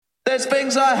There's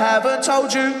things I haven't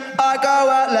told you. I go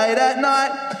out late at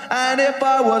night, and if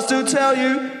I was to tell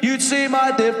you, you'd see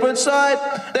my different side.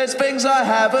 There's things I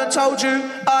haven't told you.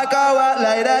 I go out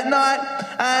late at night,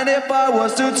 and if I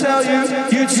was to tell you,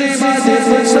 you'd see my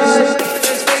different side.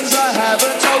 There's things I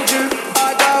haven't told you.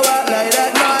 I go out late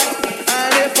at night,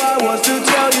 and if I was to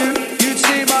tell you, you'd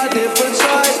see my different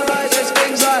side. There's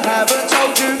things I haven't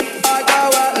told you. I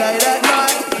go out late at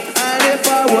night, and if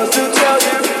I was to tell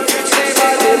you, you'd see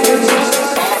my different side.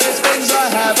 There's things I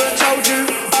haven't told you.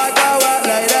 I go out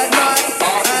late at night,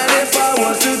 and if I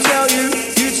was to tell you,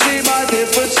 you'd see my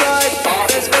different side.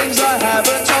 There's things I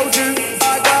haven't told you.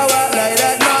 I go out late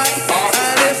at night,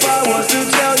 and if I was to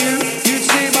tell you, you'd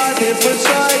see my different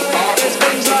side. There's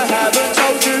things I haven't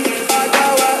told you. I go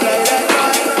out late at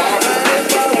night, and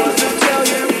if I was to tell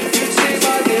you, you'd see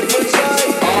my different side.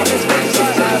 There's things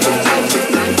I haven't told you.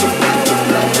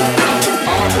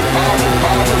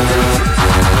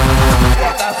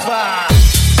 What the fuck?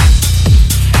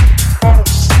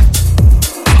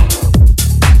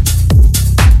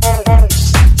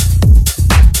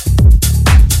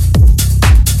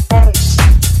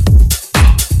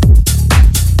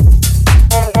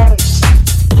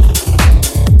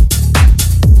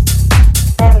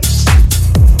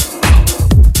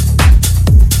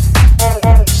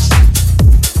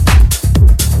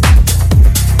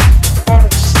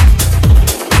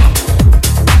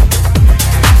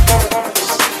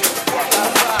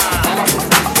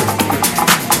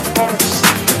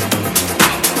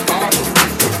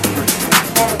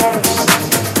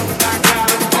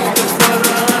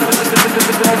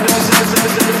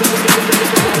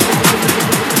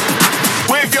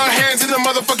 Wave your hands in the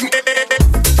motherfucking air.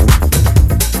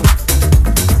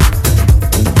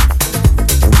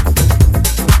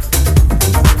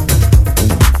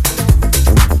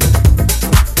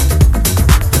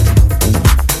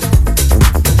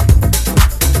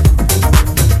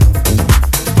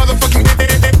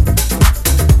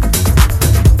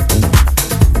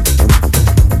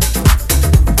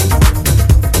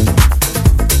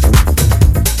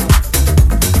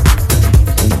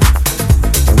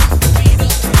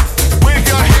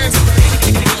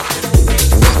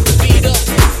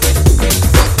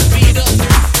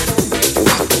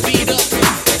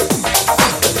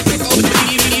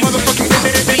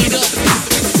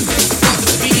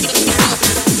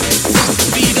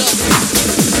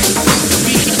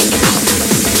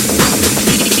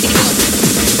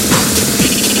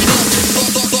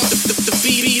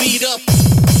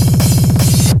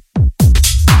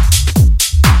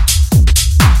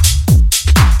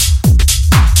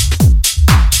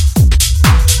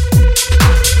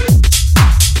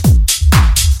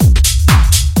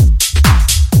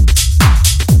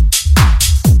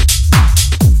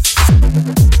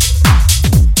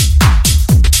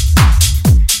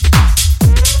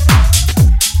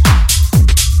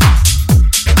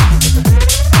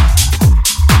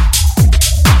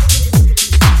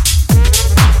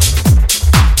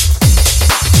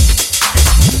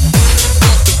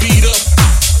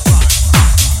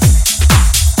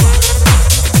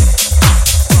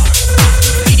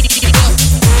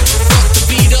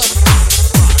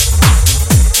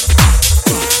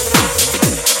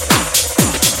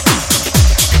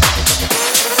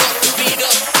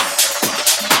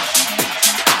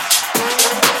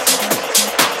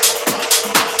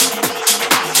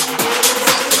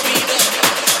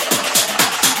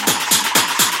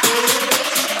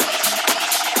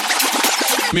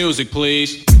 Music,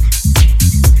 please.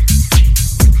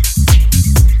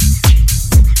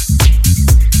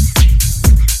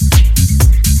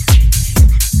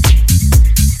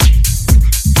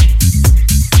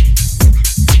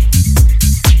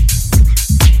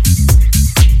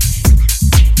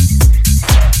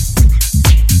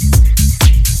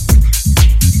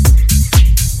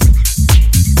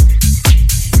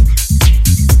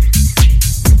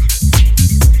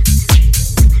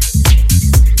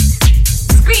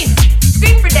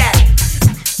 Scream for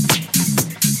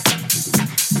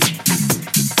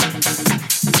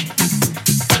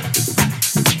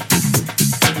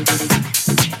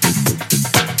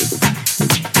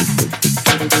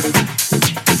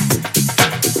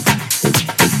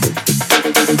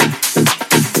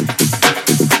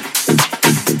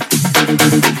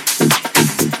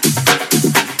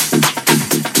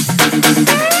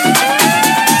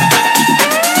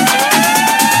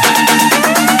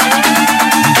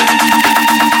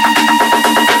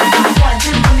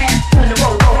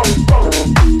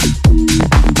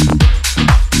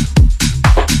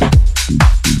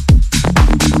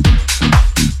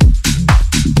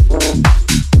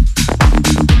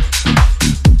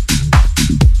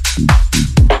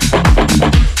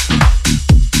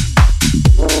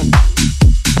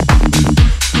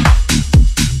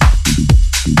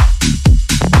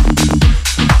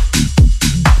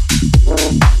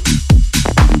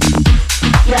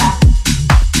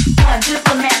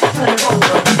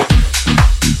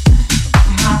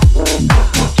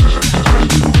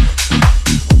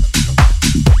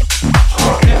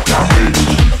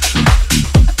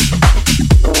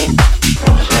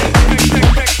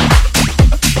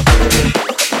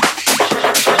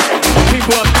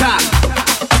People up top.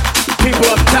 People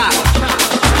up top.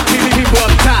 People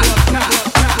up top.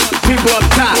 People up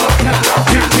top.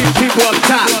 People up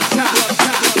top.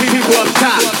 People up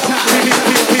top.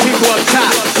 People up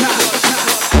top.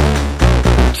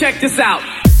 Check this out.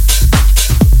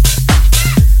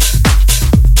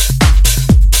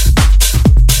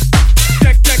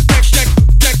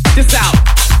 Check this out.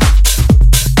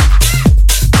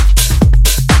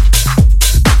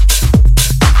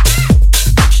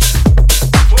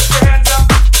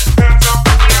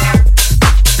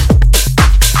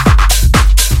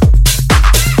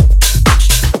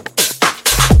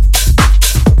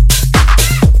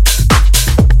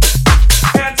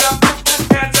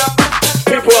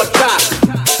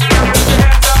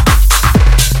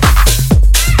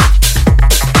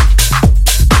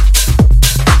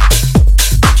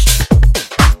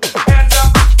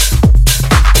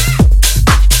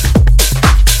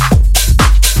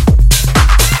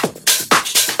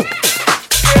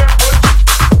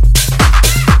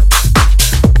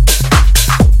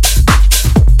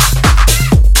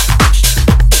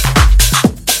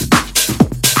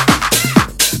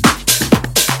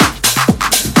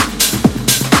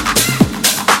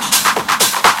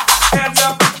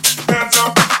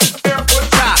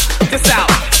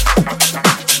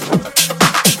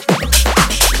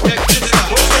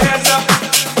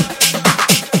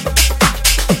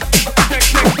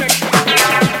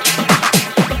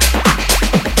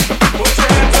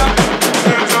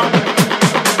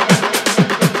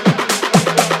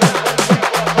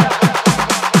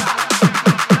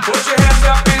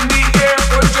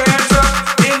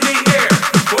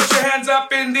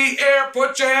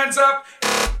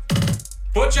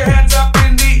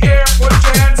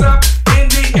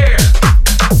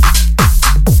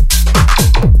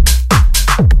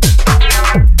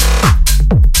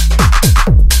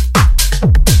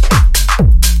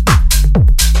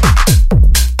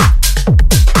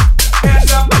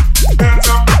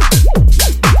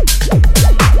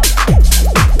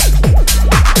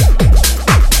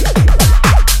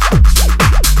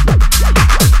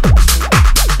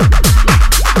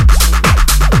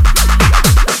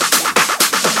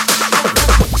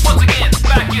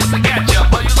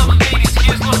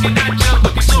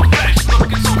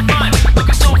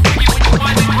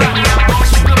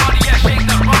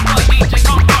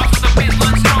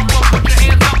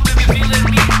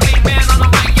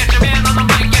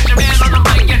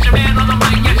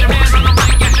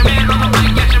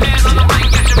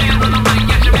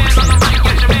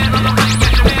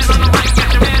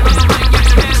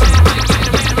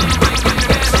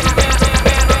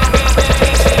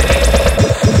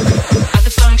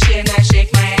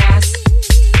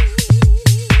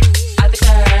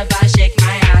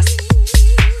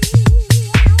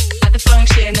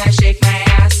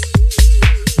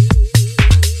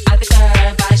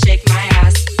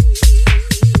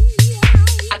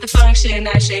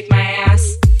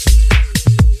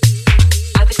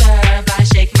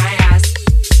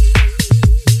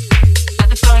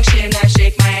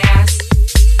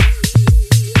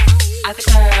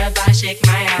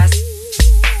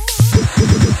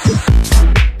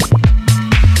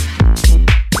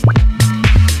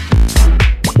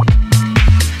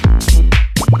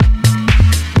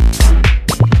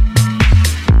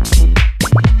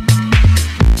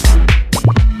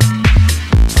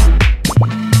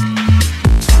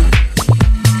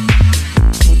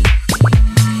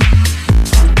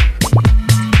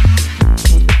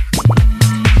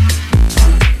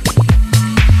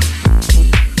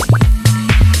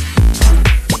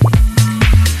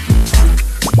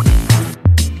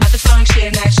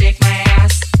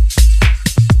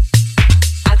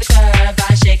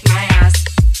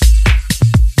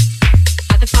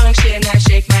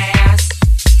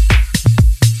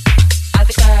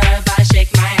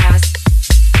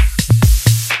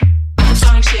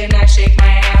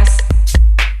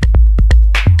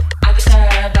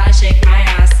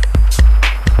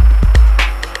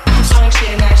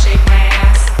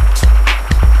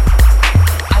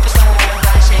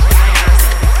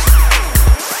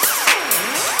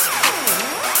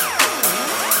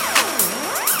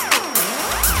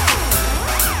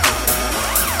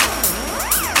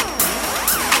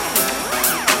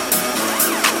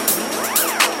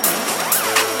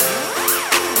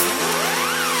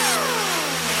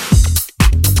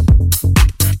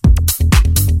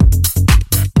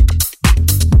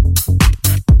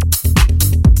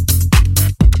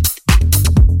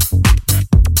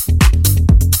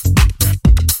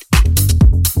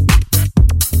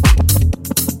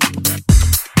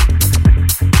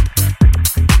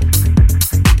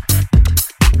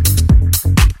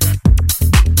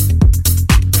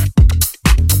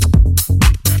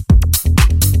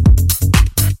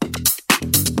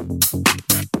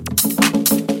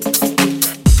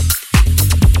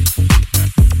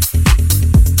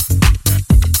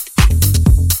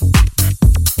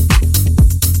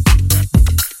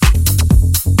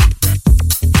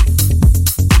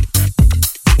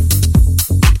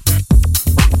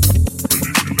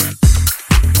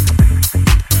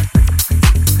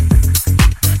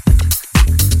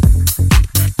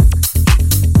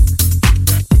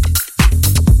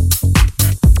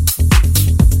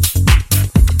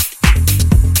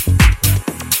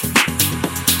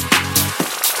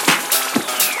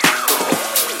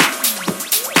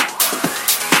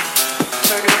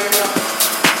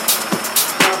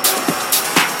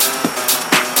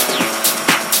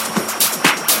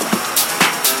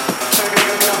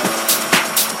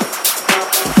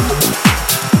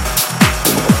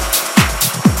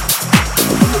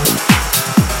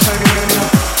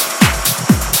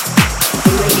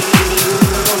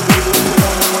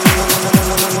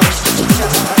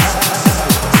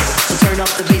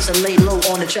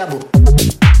 treble.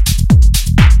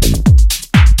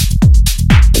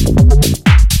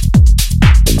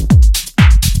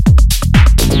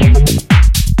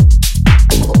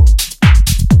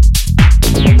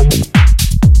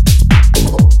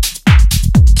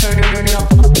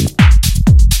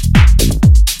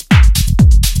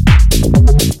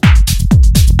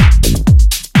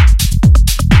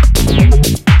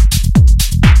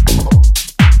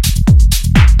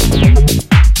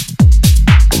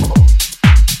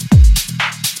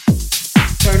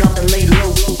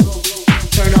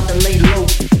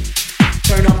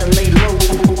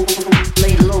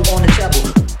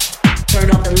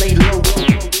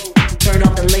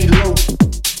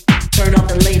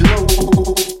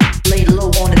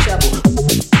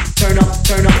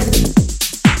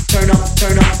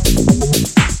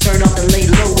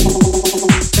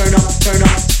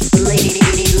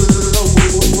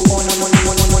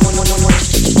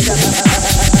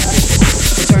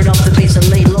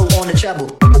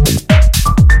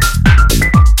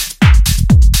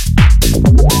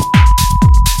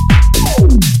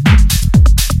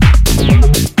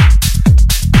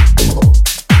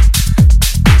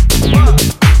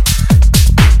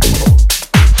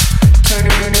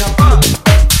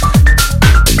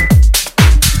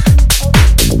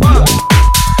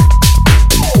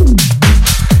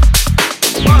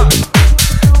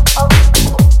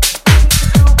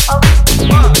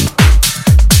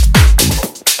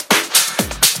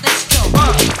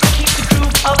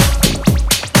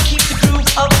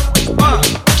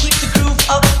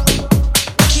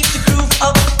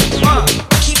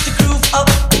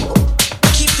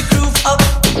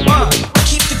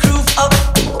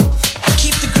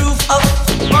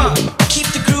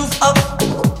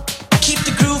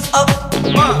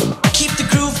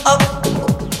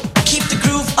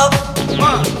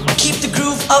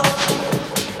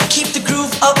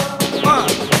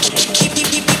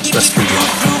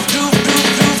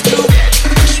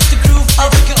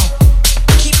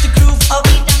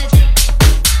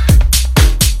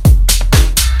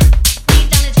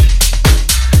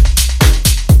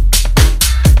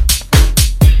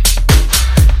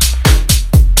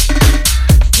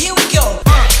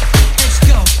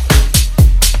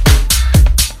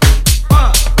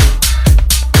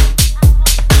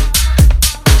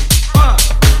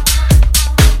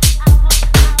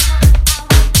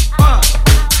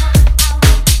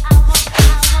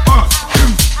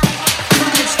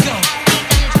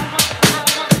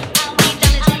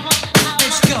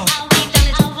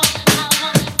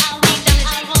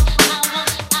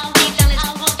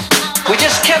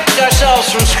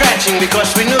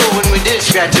 Because we knew when we did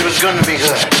scratch it was gonna be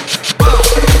good.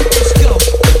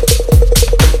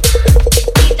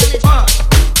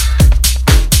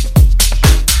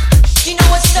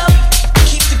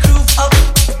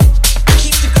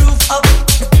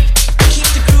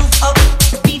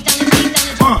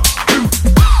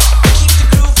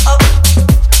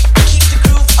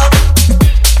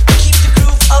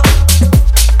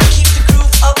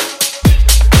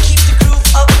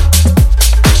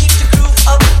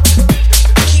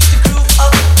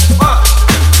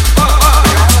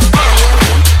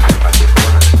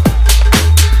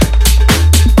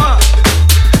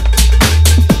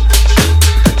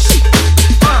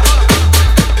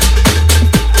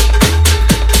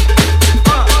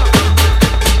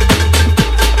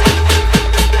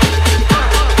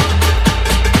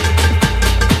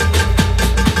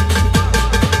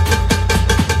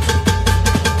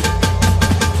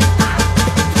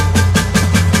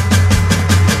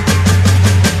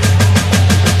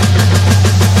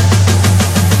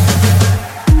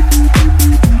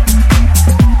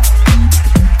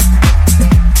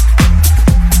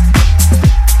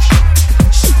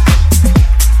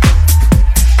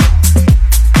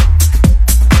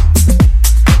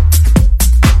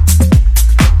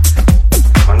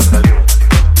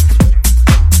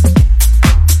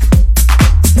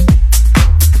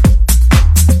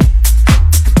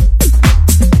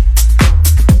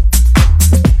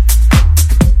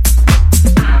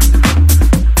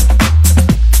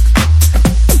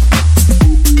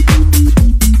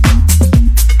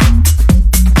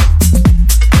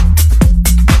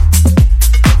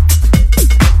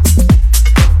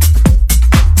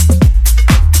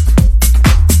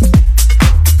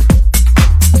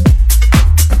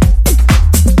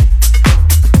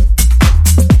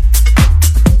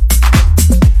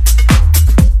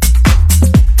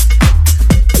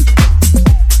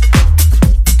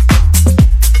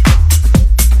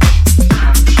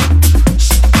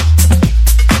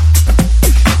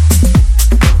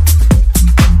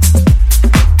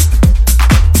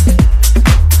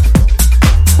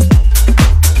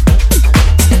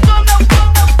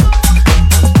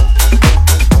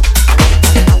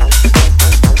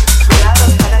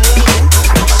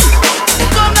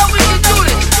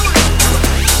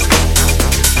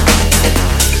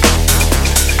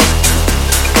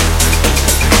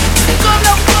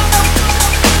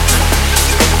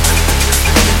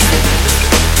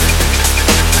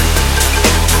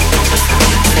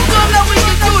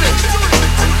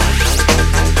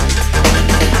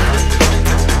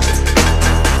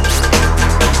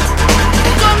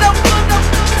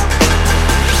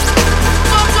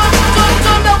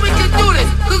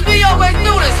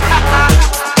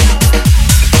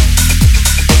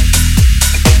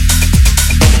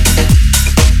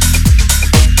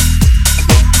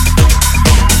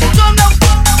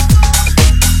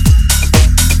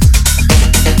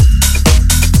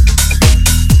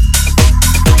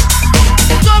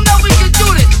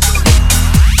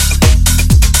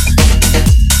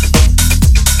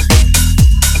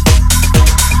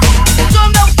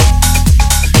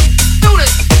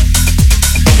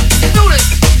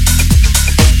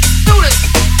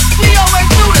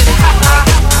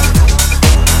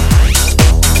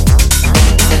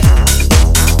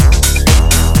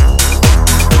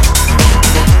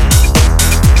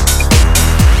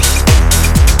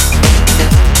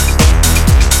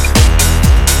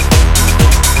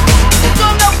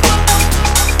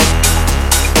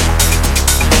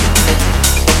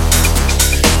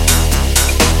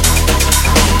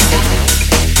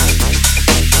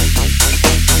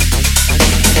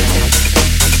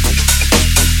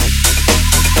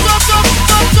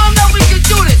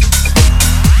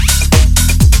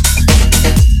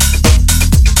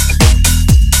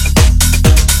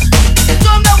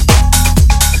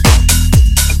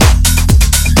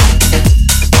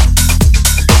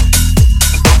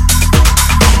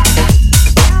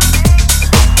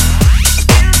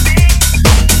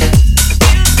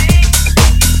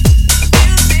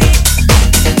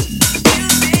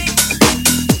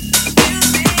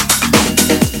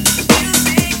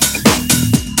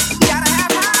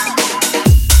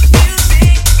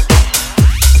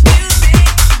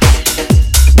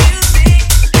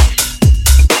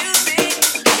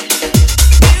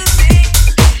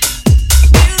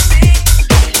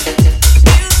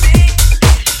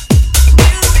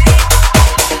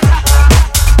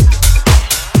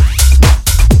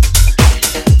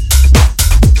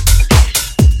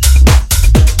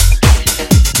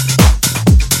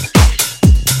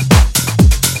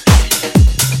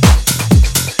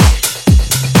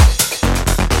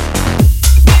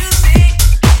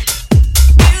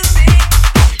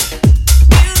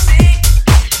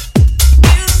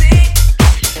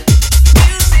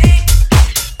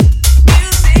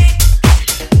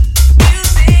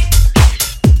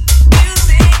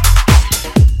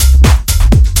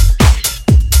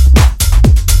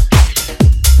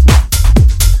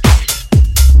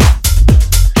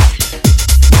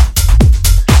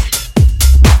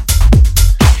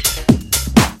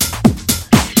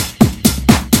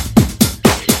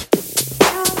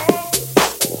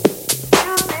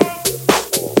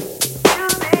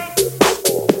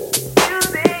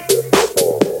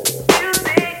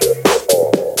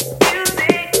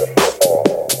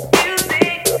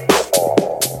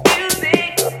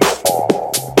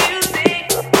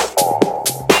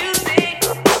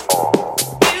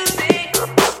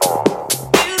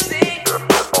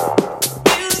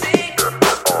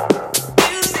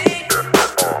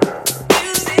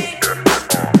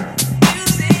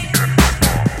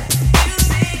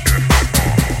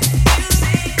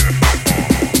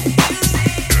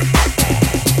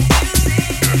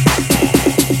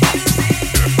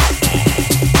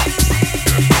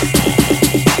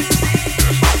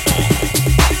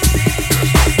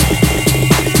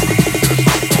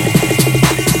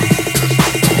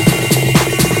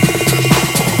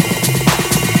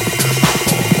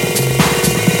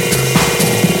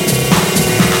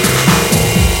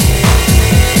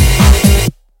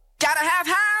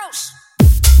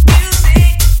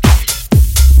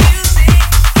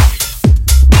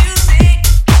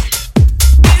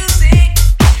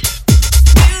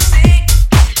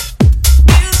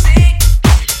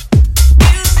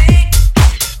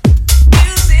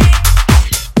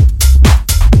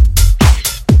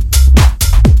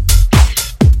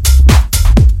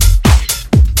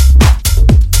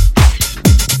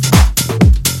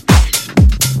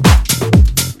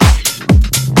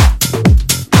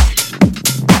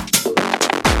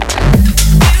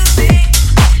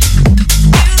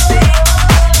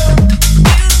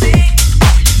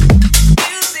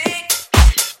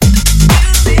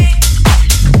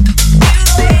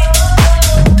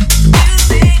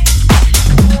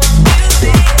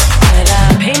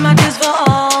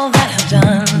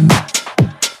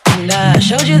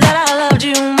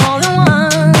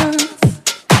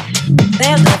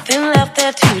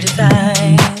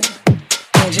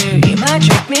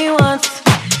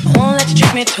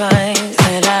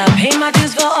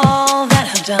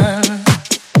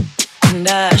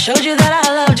 showed you that I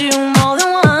loved you more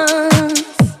than once.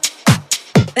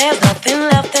 There's nothing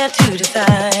left there to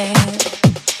decide.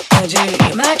 But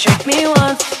you might trick me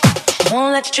once, I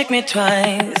won't let you trick me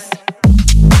twice.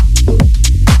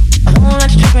 I won't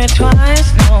let you trick me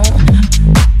twice, no.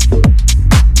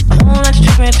 I won't let you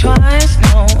trick me twice,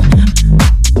 no.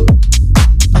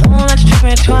 I won't let you trick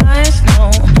me twice,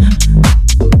 no.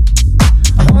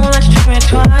 I won't let you trick me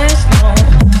twice, no.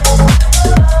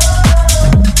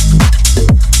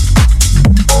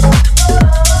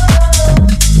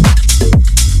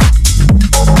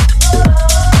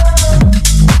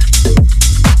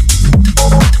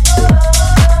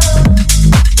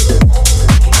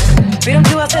 Freedom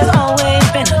to us has always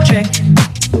been a trick.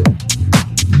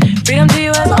 Freedom to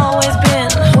you has always been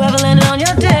whoever landed on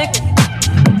your dick.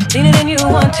 Seen it in you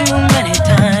one too many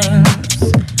times.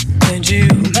 And you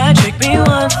might trick me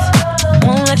once,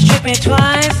 won't let you trick me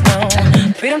twice, no.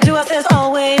 Freedom to us has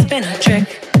always been a trick.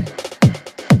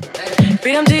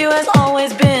 Freedom to you has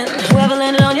always been whoever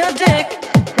landed on your dick.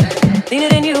 Seen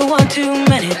it in you one too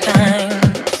many times.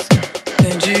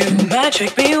 And you might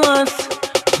trick me once,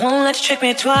 won't let you trick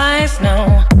me twice,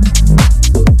 no.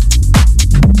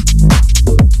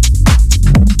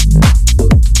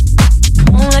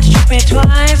 Won't let you trick me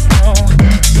twice, no.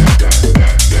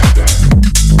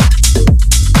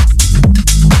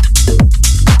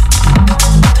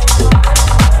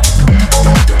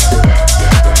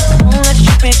 Won't let you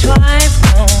trick me twice,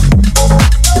 no.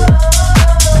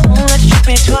 Won't let you trick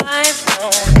me twice, no.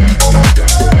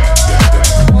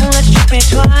 Won't let you trick me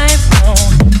twice, no.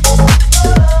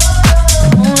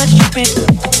 Won't let you trick me.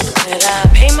 Did I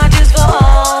pay my dues for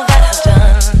all that I've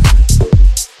done?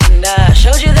 And I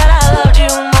showed you that I loved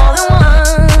you more than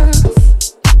once.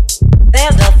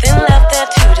 There's nothing left there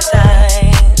to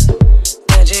decide.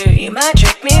 But you might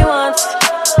trick me once,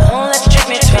 won't let you trick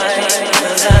me twice.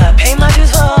 'Cause I pay my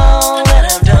dues for all that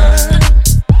I've done.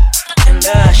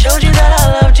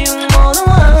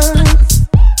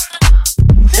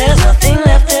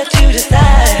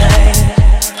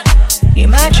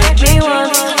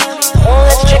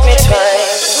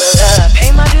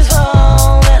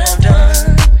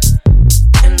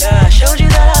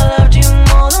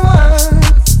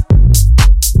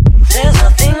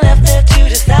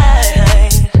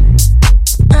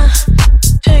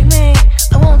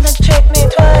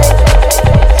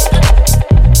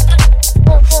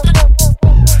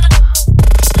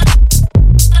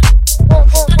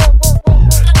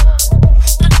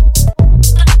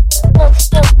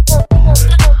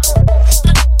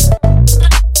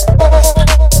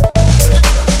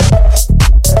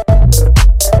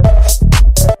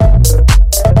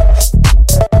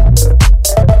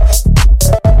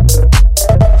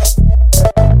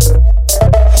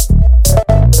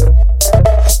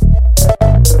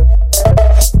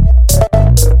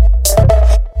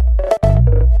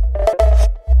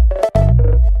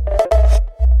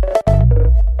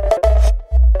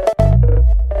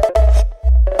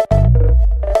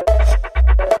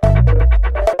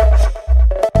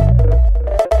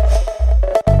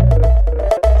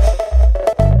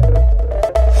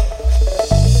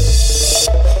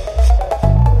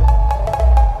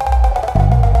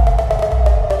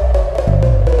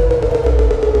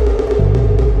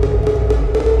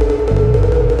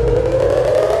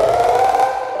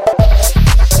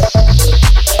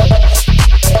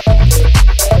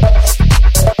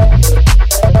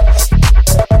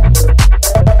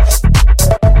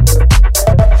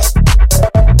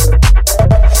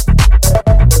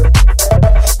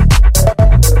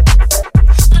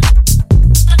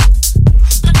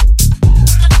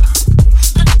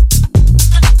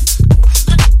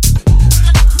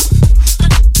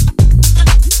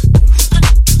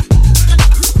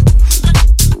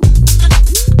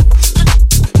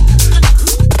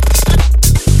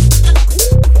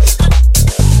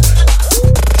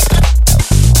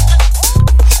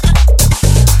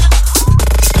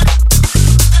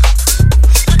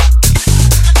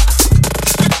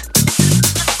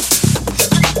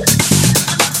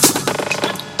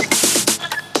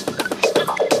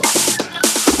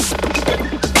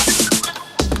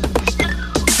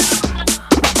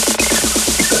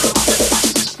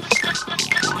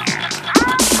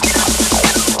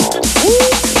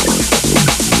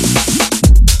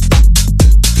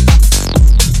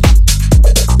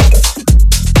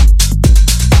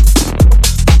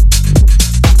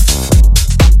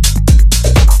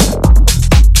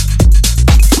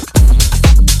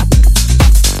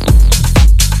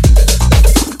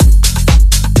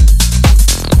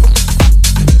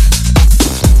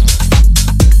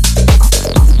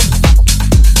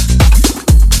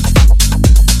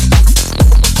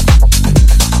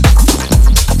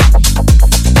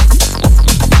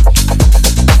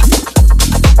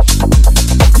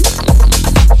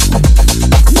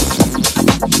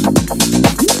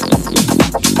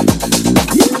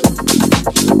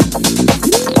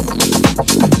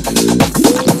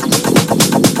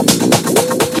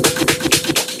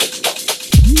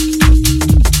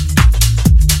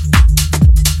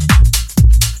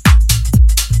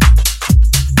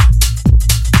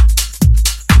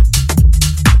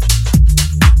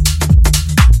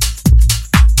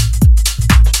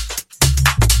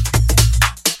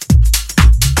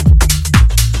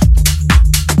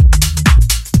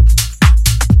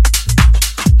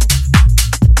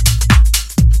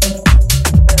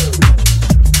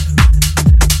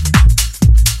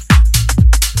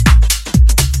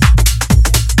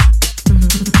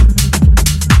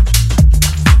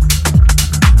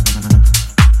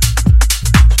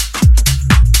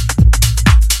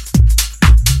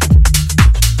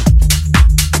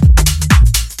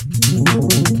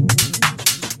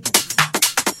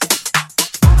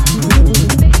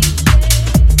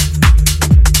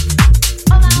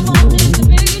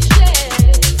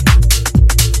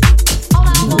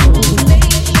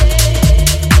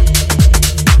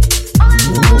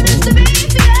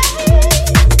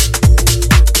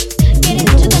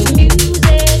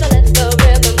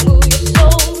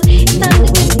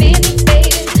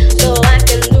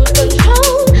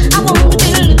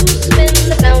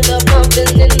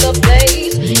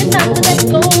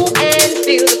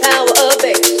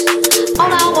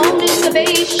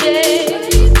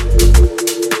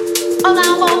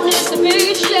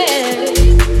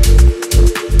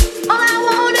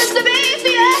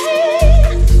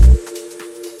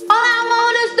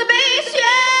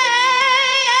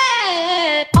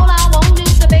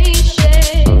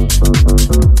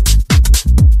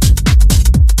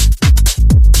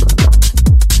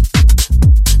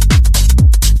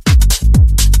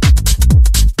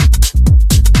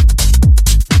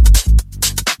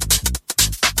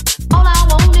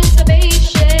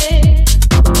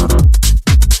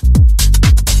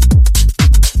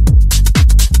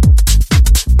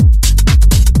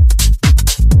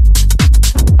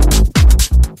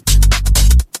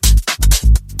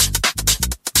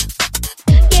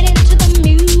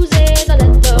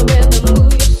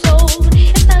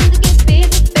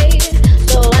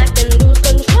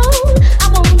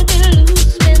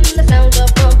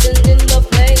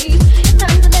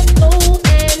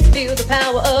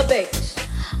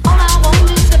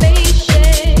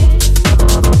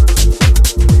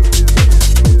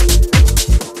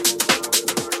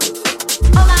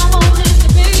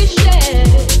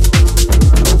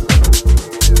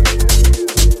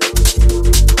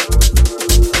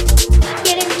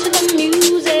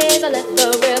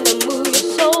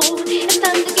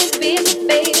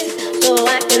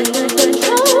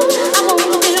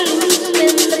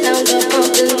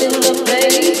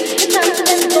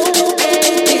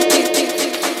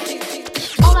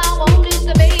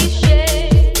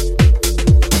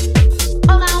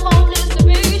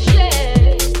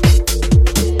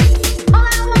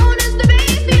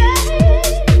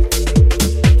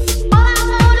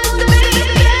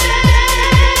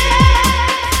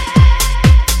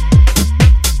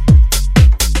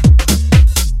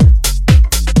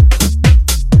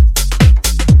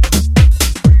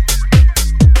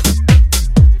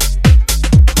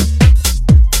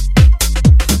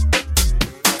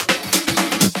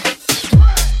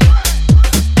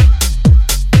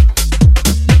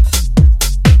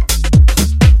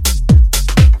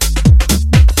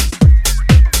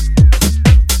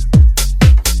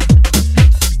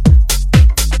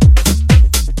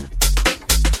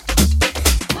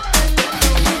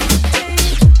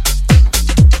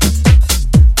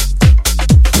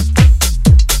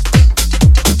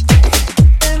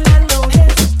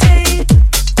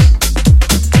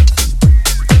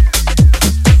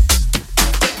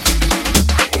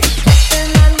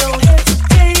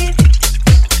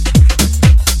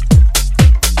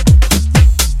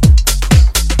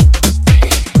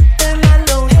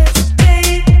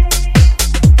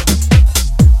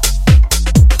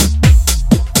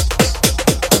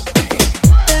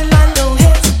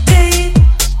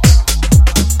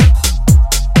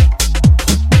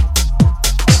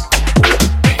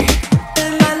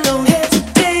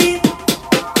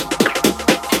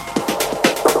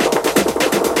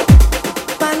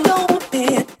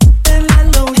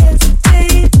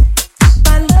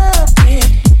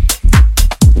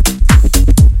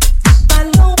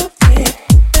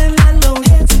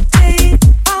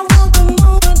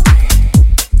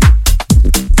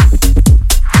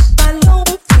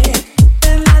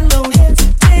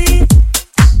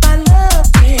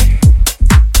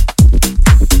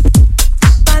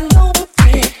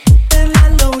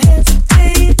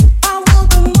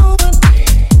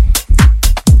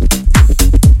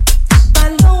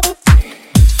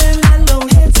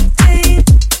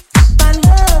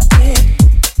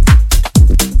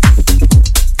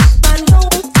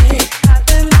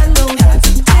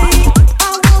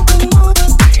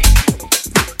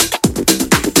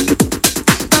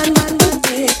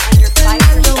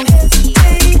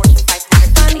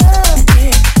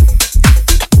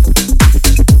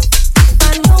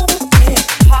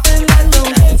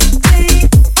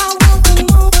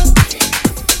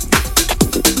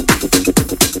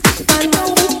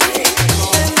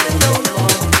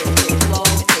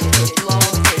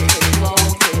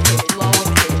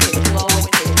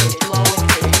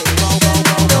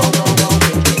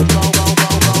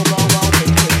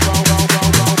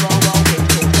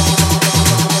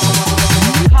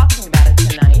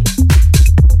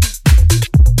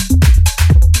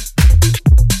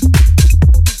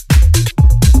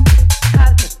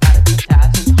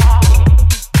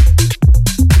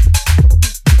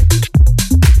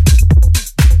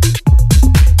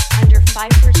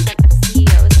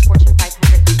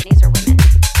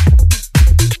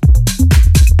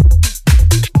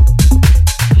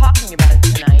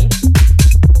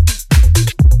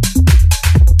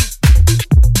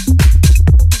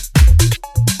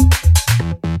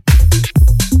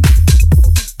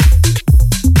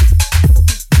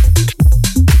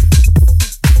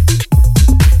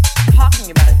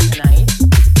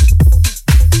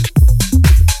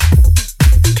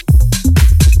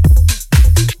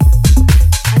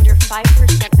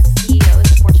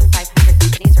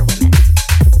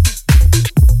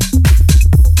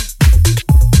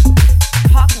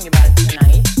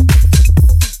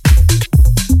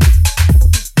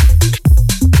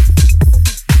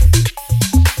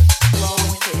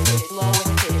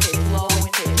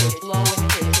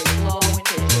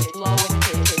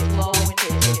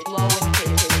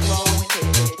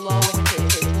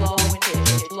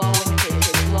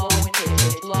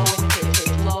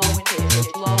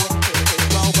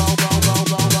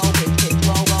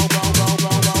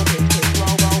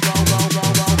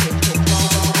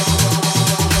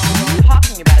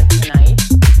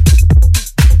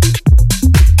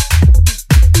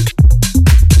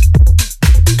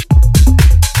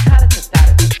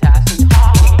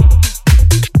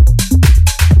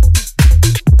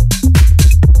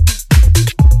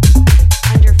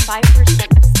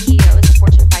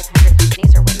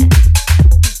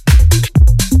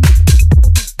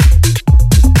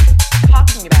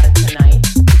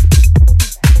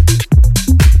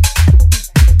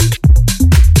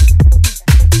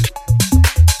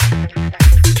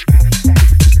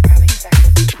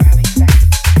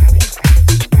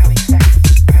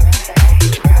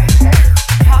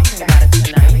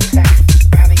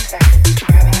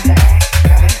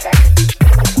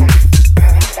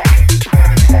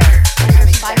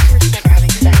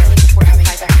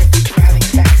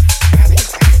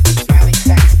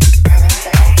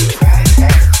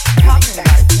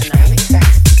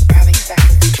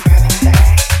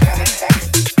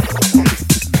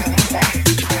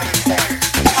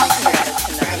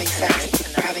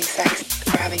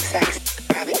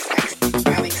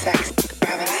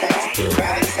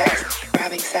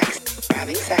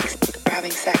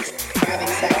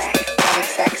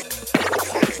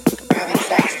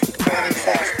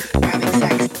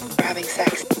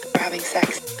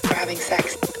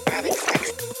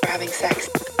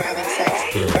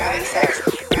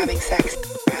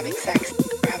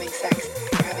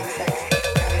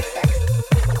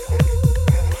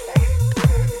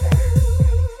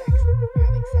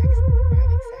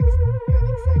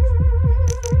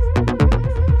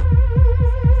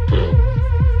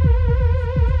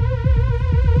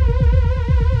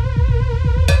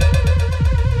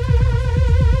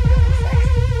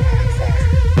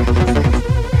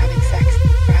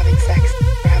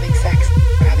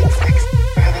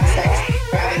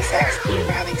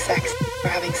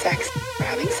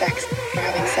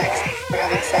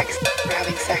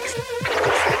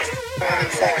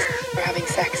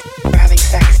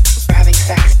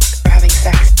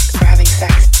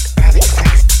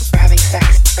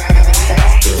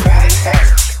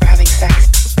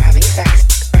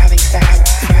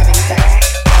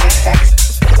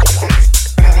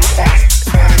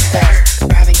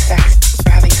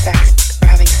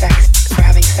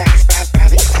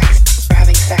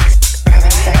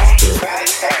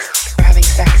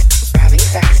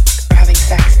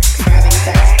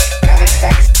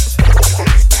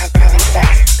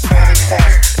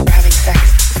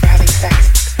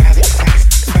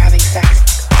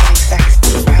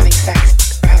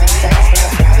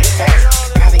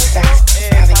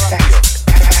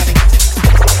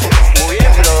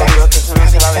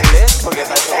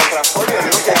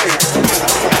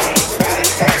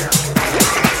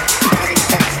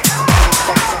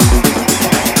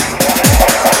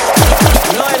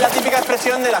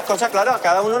 Claro, a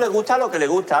cada uno le gusta lo que le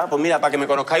gusta. Pues mira, para que me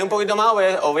conozcáis un poquito más,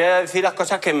 os voy a decir las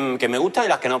cosas que me gustan y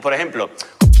las que no. Por ejemplo,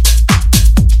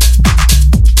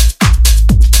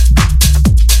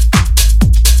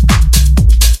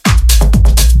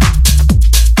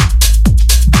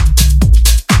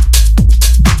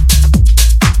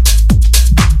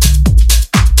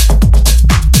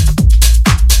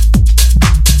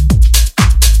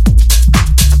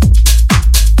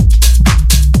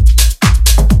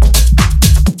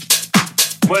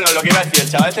 bueno, lo que iba a decir,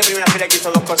 el chaval este primera feria que hizo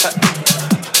dos cosas.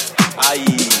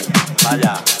 ¡Ay!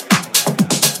 Vaya.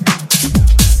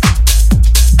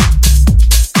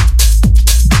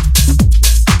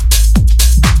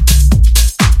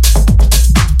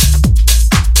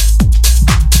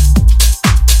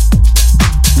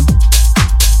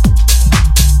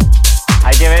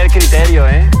 Hay que ver el criterio,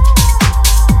 ¿eh?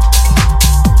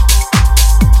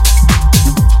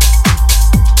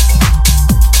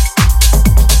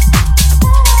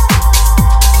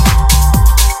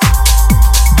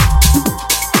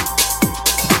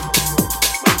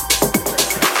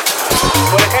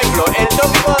 El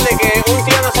tópico de que un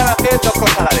tío no sabe hacer dos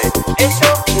cosas a la vez.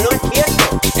 Eso no es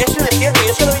cierto. Eso no es cierto.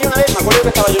 Yo se lo vi una vez. Me acuerdo que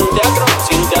estaba yo en un teatro,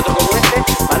 sí, en un teatro como este,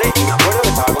 ¿vale? Y me acuerdo que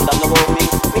estaba contando con mis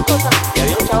cosas y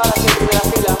había un chaval así en primera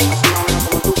fila, así más o menos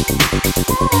como tú.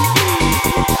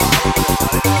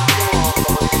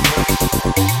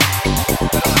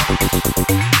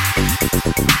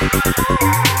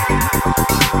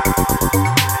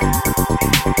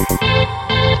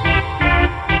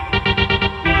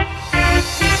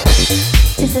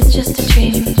 Is this just a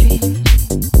dream?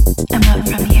 I'm not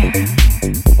from here.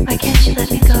 Why can't you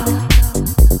let me go?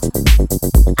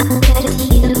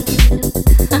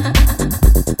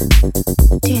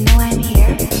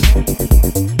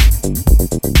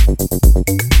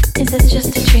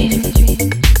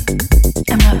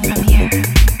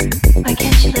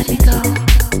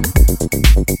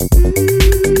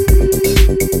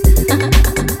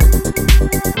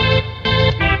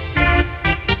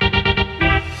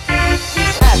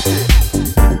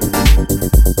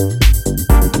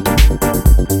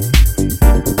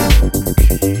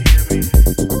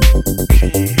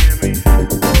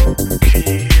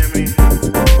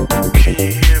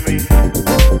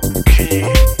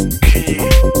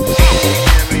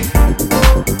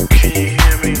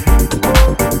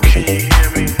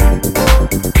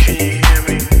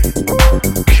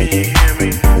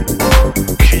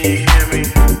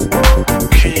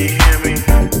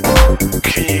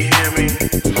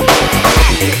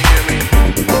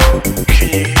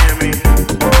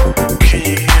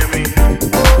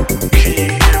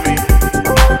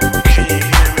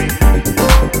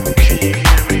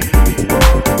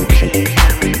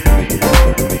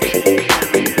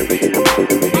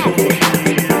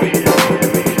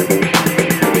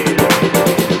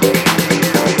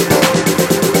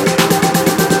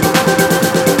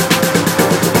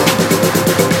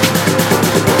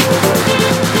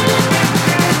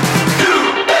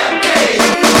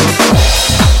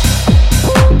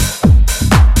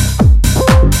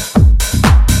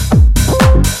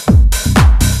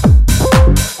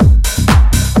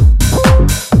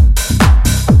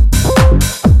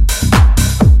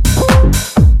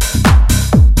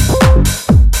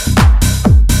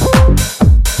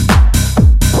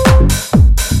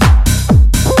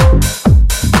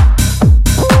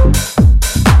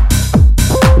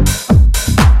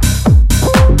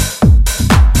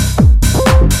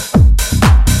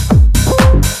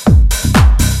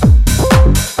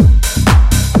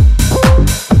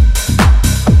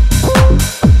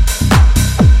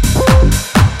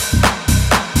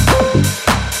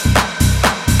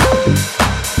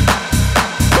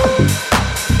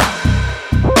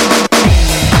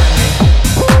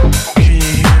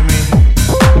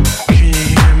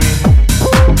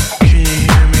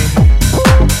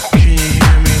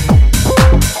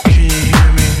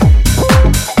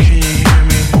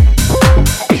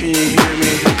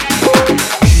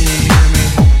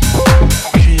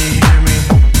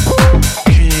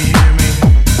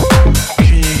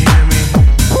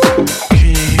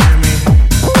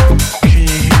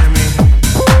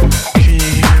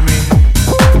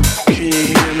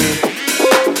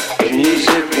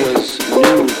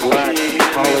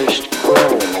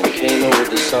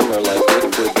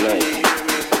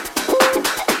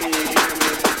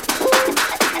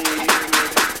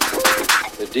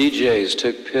 DJs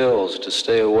took pills to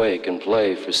stay awake and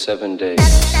play for 7 days.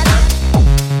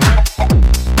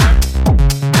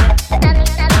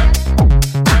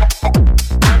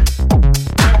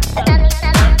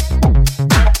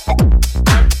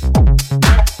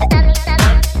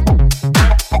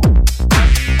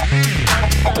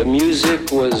 The music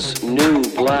was new,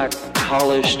 black,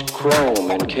 polished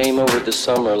chrome and came over the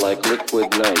summer like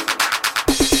liquid night.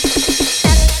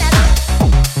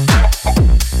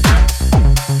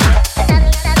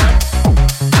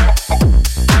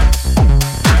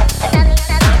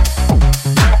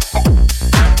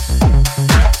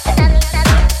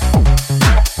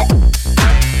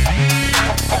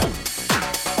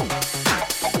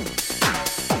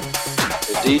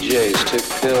 DJs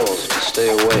took pills to stay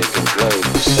awake and play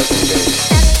for 7 days.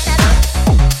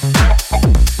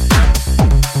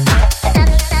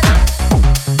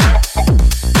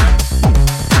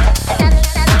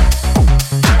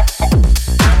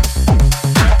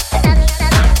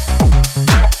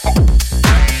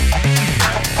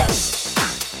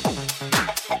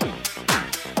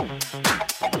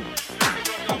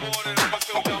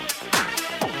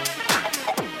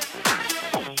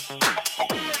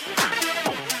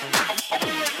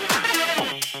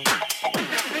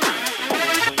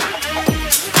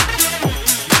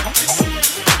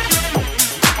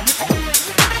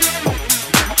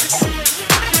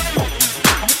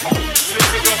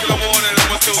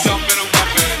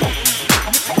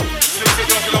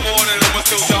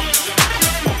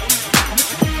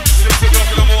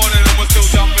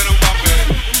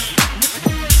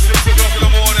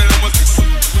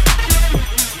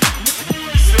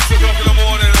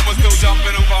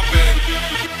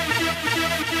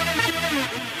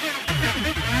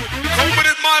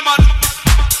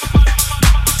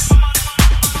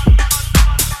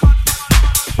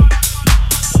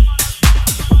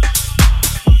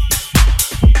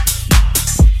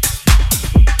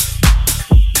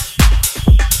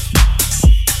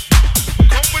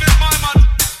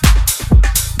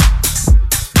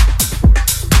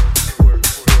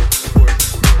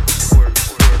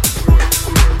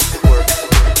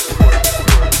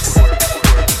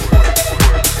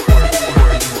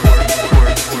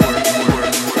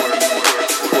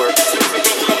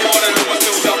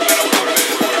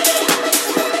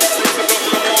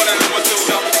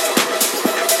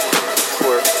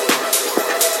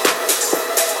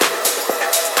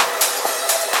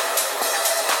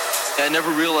 I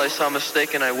never realized how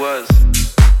mistaken I was.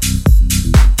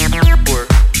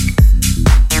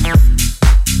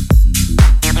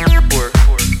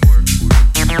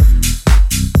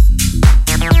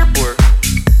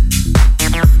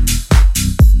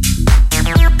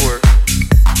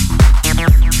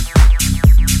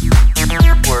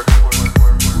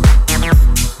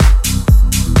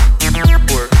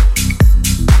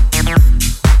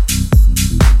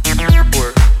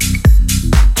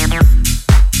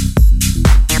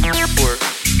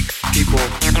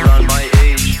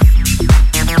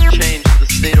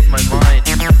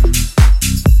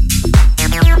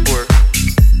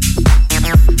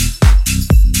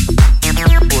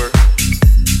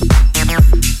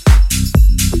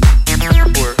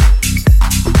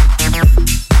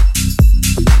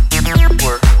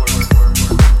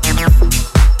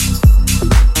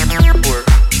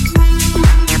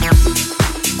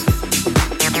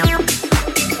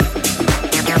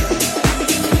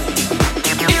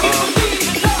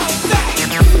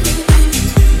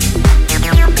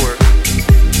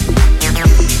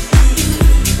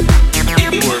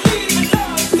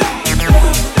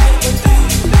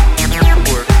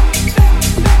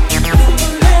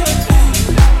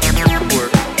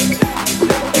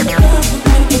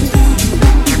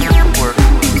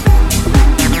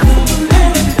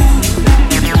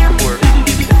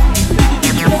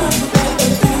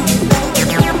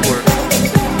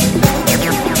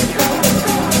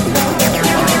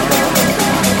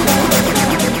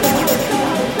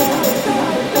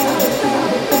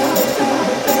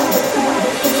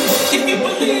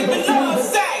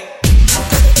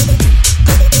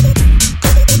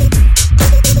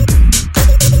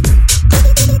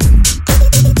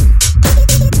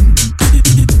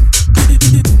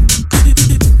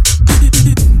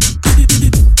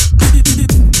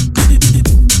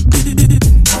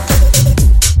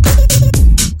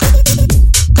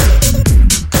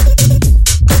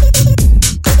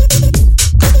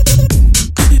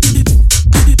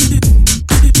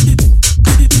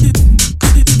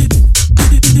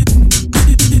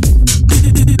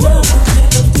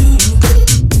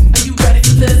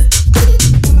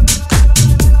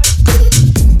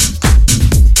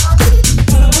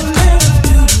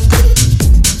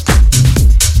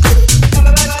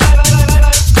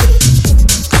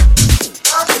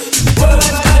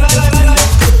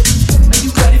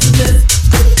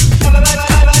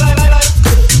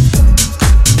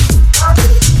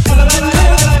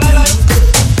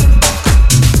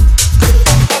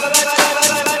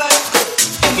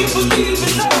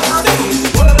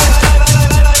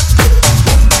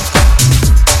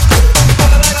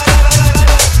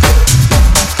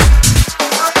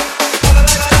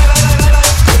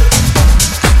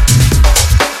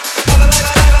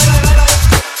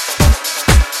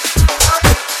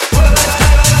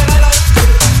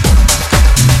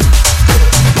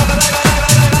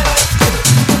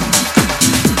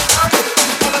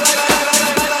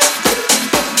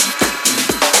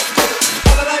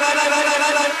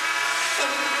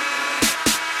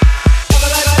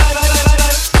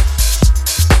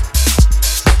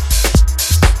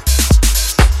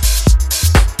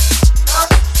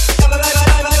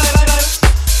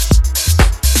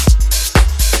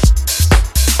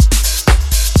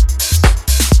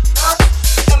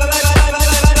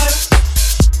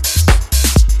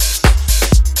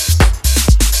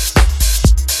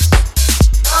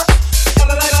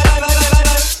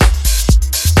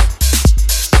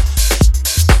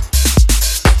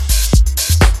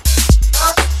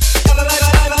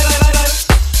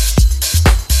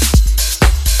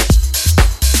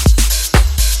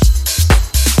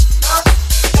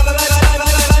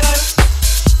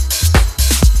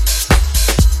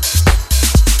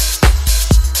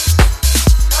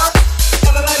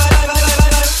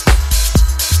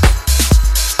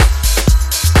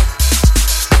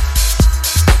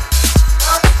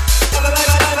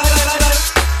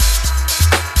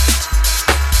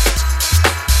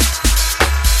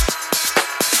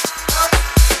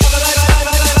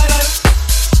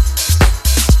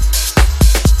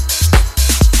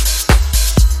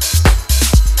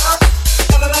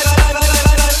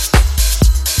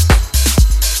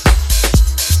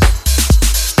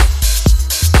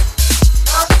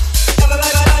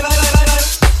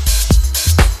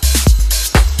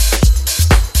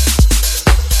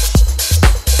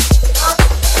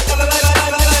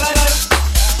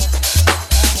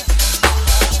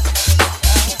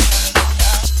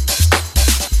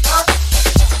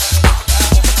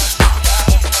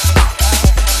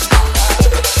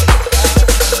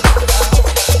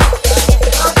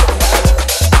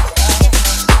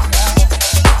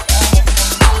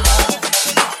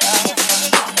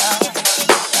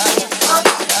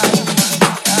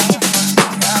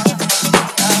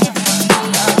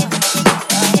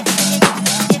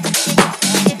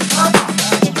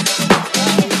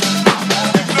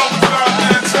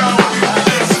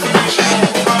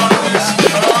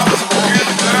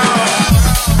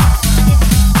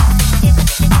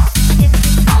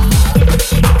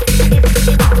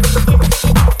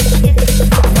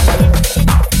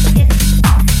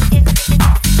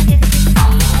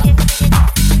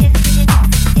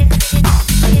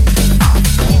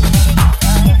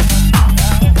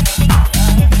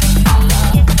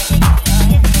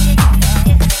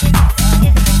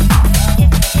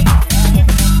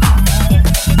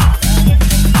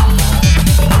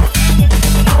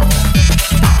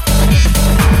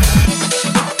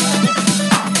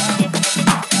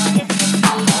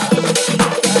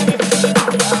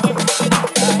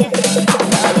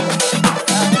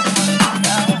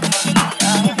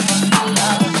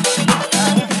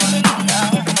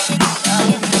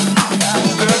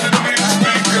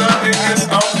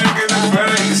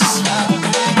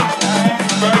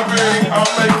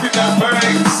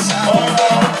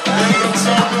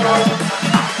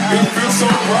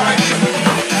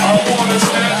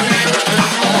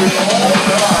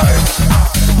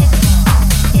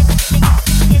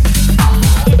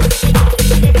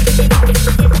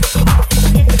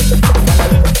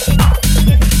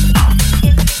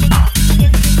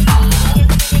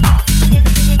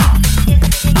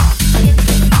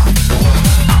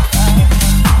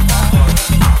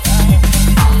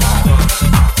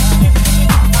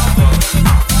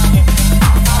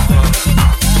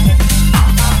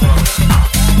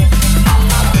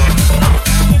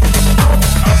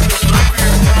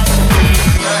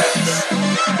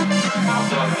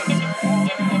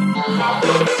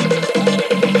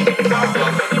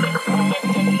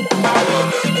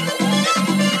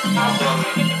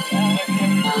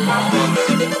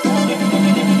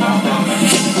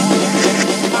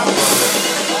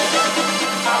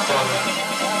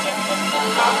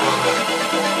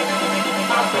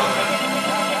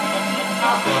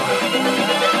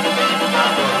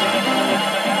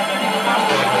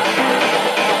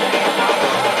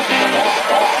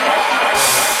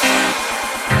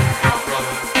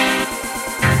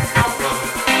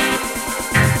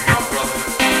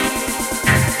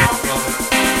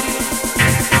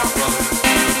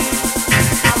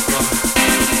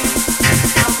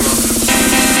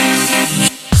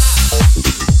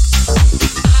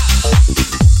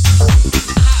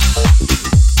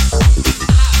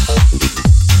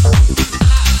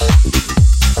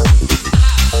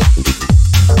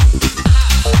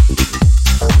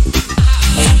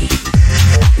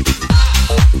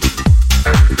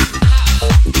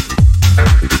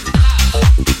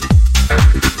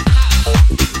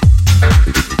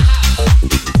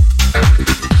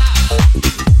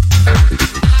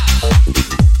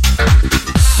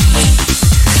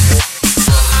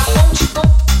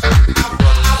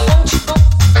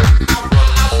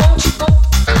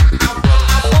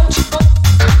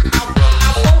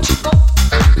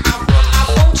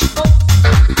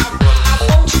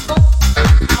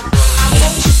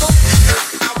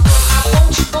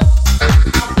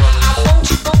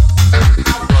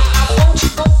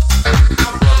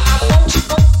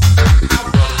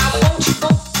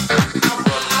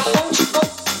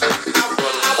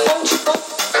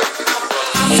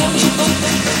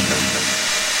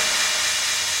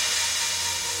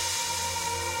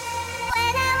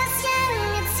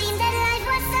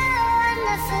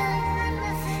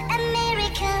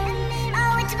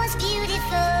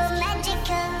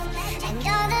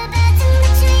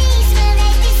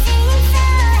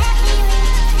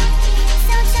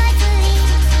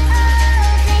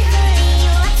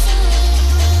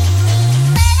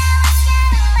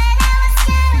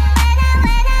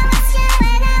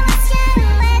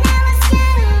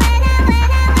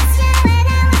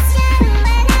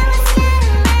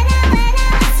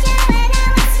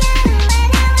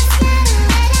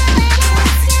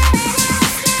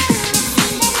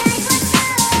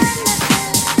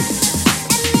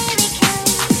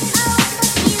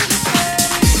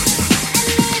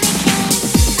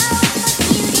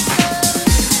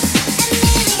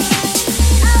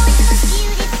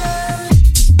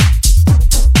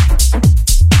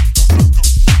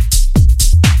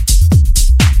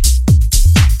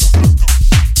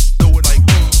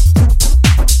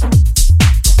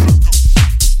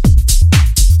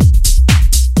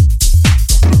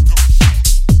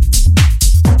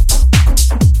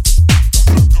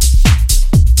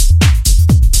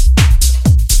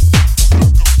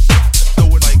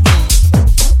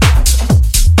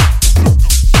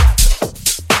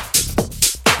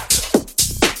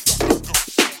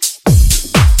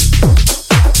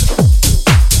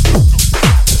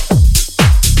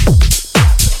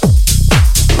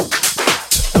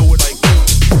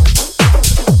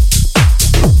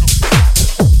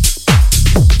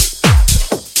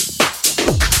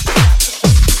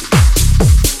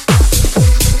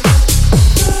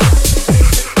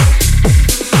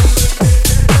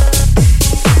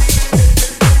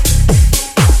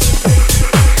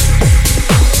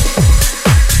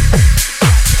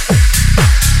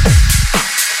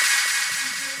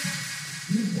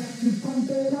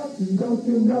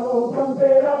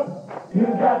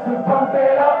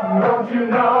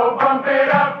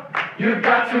 You've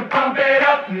got to pump it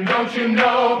up, don't you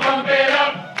know? Pump it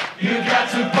up. You've got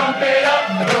to pump it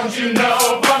up, don't you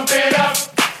know? Pump it up.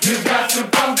 You've got to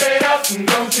pump it up,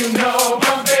 don't you know?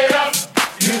 Pump it up.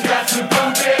 You've got to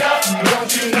pump it up,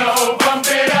 don't you know? Pump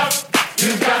it up.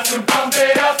 You've got to pump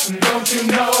it up, don't you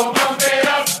know? Pump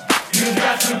it up. You've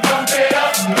got to pump it up,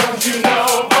 don't you know?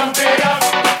 Pump it up.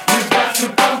 You've got to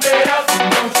pump it up,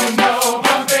 don't you know? Pump it up. You've got to pump it up, don't you know?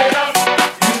 Pump it up.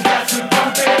 You've got to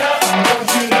pump it up,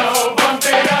 don't you know? Pump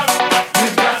it up.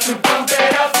 You've got to pump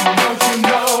it up, don't you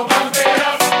know? Pump it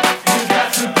up. You've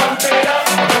got to pump it up,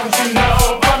 don't you know? Pump it up. You've got to pump it up, don't you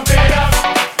know? Pump it up. You've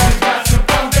got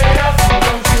to pump it up,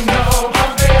 don't you know?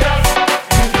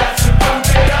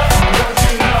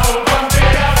 Pump it up.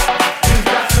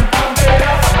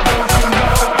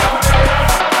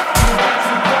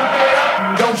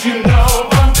 Don't you know?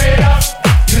 Pump it up.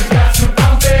 You've got to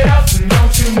pump it up.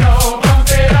 Don't you know? Pump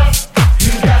it up.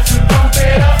 You've got to pump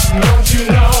it up. Don't you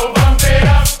know? Pump it up. You've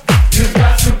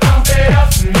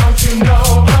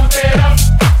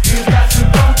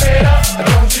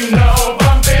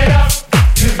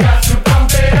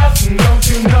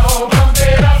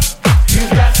got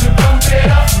to pump it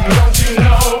up. Don't you know?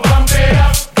 Pump it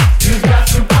up. You've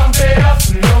got to pump it up.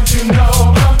 Don't you know?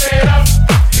 Pump it up. You've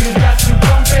got to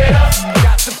pump it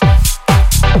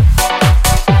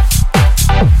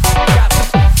up.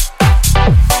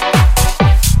 Don't you know?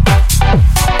 Pump it up.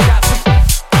 You've got to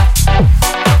pump it up.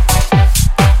 Don't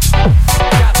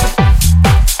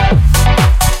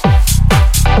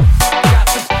you know?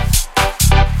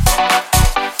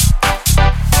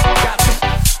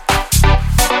 Pump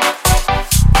it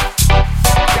up.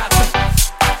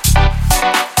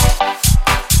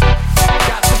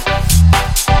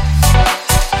 You've got to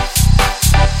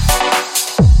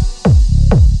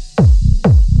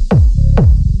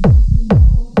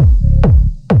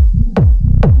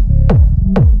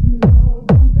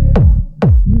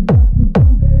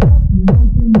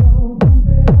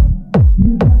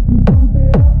pump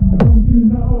it up. Don't you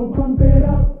know? Pump it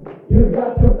up. You've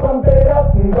got to pump it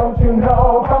up.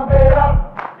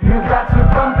 Got to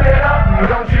pump it up,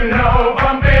 don't you know?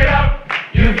 Pump it up.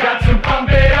 You've got to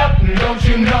pump it up, don't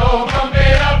you know? Pump it up. You've got to pump it up, don't you know? Pump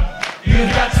it up.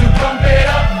 You've got to pump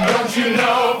it up, don't you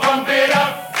know? Pump it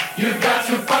up. You've got to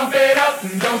pump it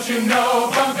up, don't you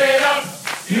know? Pump it up.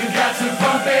 You've got to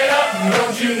pump it up,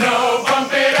 don't you know?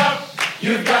 Pump it up.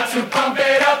 You've got to pump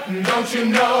it up, don't you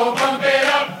know? Pump it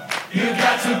up. You've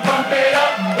got to pump it up.